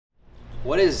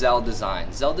What is Zeal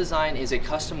Design? Zeal Design is a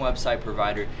custom website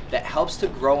provider that helps to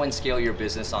grow and scale your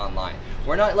business online.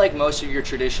 We're not like most of your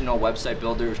traditional website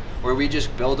builders where we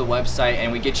just build a website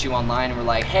and we get you online and we're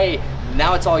like, hey,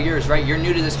 now it's all yours, right? You're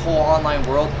new to this whole online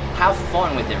world. Have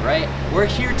fun with it, right? We're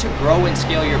here to grow and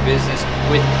scale your business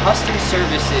with custom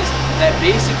services that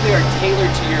basically are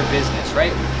tailored to your business,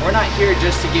 right? We're not here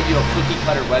just to give you a cookie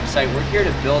cutter website. We're here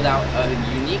to build out a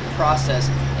unique process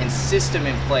and system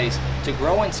in place to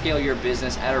grow and scale your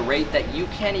business at a rate that you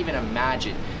can't even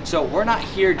imagine. So we're not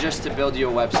here just to build you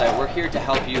a website. We're here to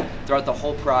help you throughout the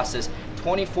whole process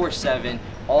 24/7,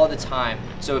 all the time.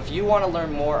 So if you want to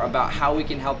learn more about how we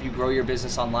can help you grow your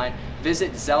business online,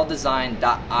 visit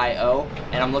zealdesign.io,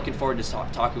 and I'm looking forward to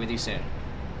talking with you soon.